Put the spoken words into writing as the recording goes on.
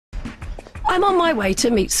I'm on my way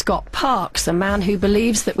to meet Scott Parks, a man who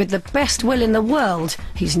believes that with the best will in the world,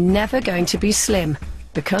 he's never going to be slim,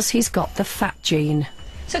 because he's got the fat gene.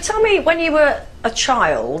 So tell me, when you were a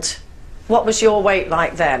child, what was your weight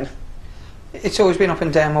like then? It's always been up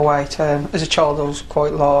and down my weight. As a child I was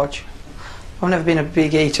quite large. I've never been a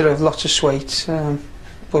big eater of lots of sweets,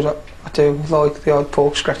 but I do like the odd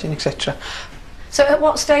pork scratching, etc. So at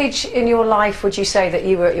what stage in your life would you say that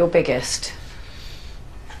you were at your biggest?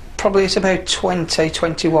 Probably it's about 20,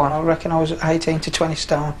 21. I reckon I was 18 to 20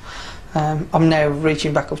 stone. I'm now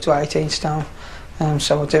reaching back up to 18 stone,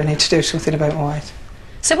 so I do need to do something about my weight.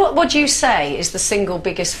 So what would you say is the single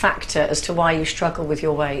biggest factor as to why you struggle with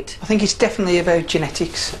your weight? I think it's definitely about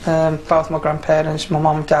genetics. Both my grandparents, my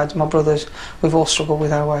mum, dad, my brothers, we've all struggled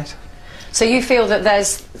with our weight. So you feel that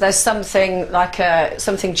there's something like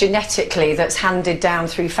something genetically that's handed down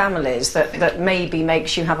through families that maybe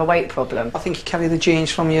makes you have a weight problem? I think you carry the genes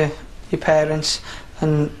from your parents,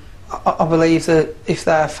 and I believe that if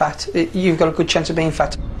they're fat, you've got a good chance of being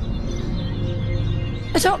fat.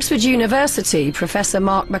 At Oxford University, Professor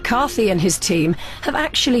Mark McCarthy and his team have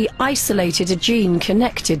actually isolated a gene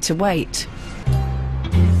connected to weight.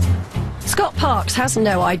 Scott Parks has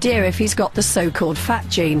no idea if he's got the so-called fat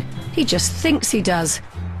gene. He just thinks he does.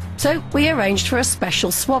 So we arranged for a special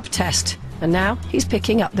swab test, and now he's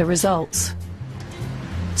picking up the results.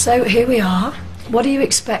 So here we are. What are you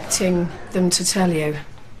expecting them to tell you?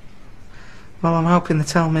 Well, I'm hoping they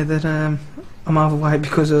tell me that I'm overweight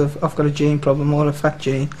because I've got a gene problem or a fat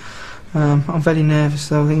gene. I'm very nervous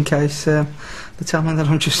though, in case they tell me that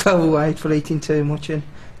I'm just overweight for eating too much and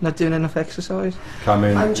not doing enough exercise. Come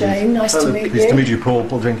in. I'm Jane, nice to meet you. Pleased to meet you,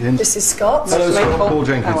 Paul Jenkins. This is Scott. Hello, Scott. Paul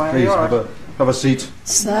Jenkins, please have a seat.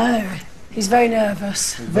 So, he's very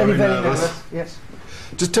nervous. Very nervous. Yes.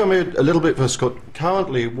 Just tell me a little bit first, Scott.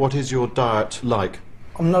 Currently, what is your diet like?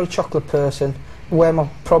 I'm not a chocolate person. Where my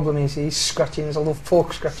problem is scratching. I love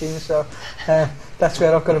pork scratching, so that's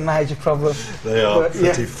where I've got a major problem. They are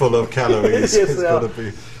pretty full of calories. Yes, it's got to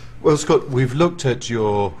be. Well, Scott, we've looked at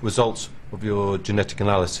your results of your genetic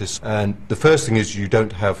analysis, and the first thing is you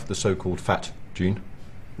don't have the so-called fat gene,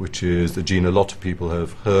 which is the gene a lot of people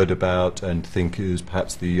have heard about and think is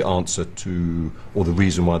perhaps the answer to, or the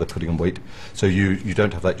reason why they're putting on weight. So you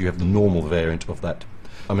don't have that, you have the normal variant of that.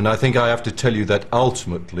 I mean, I think I have to tell you that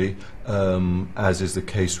ultimately, as is the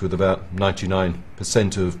case with about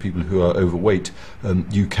 99% of people who are overweight,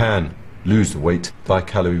 you can lose the weight by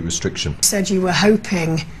calorie restriction. You said you were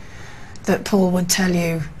hoping that Paul would tell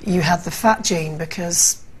you you had the fat gene,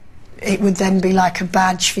 because it would then be like a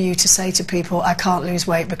badge for you to say to people, I can't lose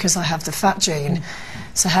weight because I have the fat gene.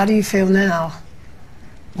 So how do you feel now?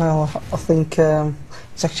 Well, I think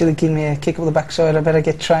it's actually giving me a kick up the backside. I better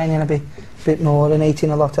get training a bit more and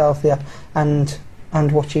eating a lot healthier and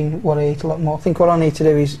watching what I eat a lot more. I think what I need to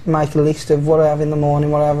do is make a list of what I have in the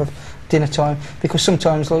morning, what I have at dinner time, because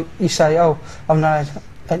sometimes, like you say, oh, I've not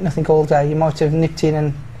had nothing all day. You might have nipped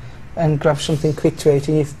in and grabbed something quick to eat,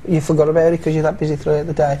 and you forgot about it because you're that busy throughout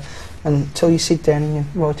the day. And until you sit down and you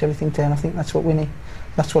write everything down, I think that's what we need.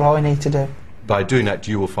 That's what I need to do. By doing that,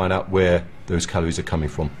 you will find out where those calories are coming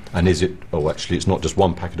from. And is it, oh, actually, it's not just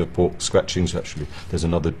one packet of pork scratchings, actually. There's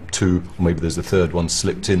another two, or maybe there's a third one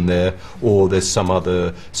slipped in there, or there's some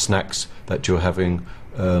other snacks that you're having,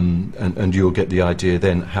 and you'll get the idea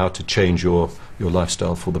then how to change your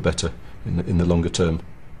lifestyle for the better in the longer term.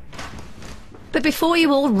 But before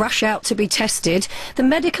you all rush out to be tested, the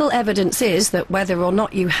medical evidence is that whether or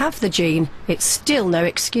not you have the gene, it's still no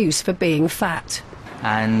excuse for being fat.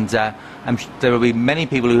 And there will be many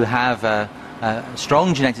people who have a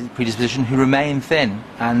strong genetic predisposition who remain thin,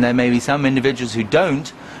 and there may be some individuals who don't,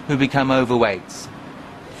 who become overweight.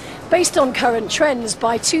 Based on current trends,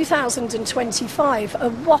 by 2025, a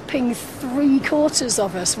whopping 3/4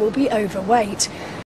 of us will be overweight.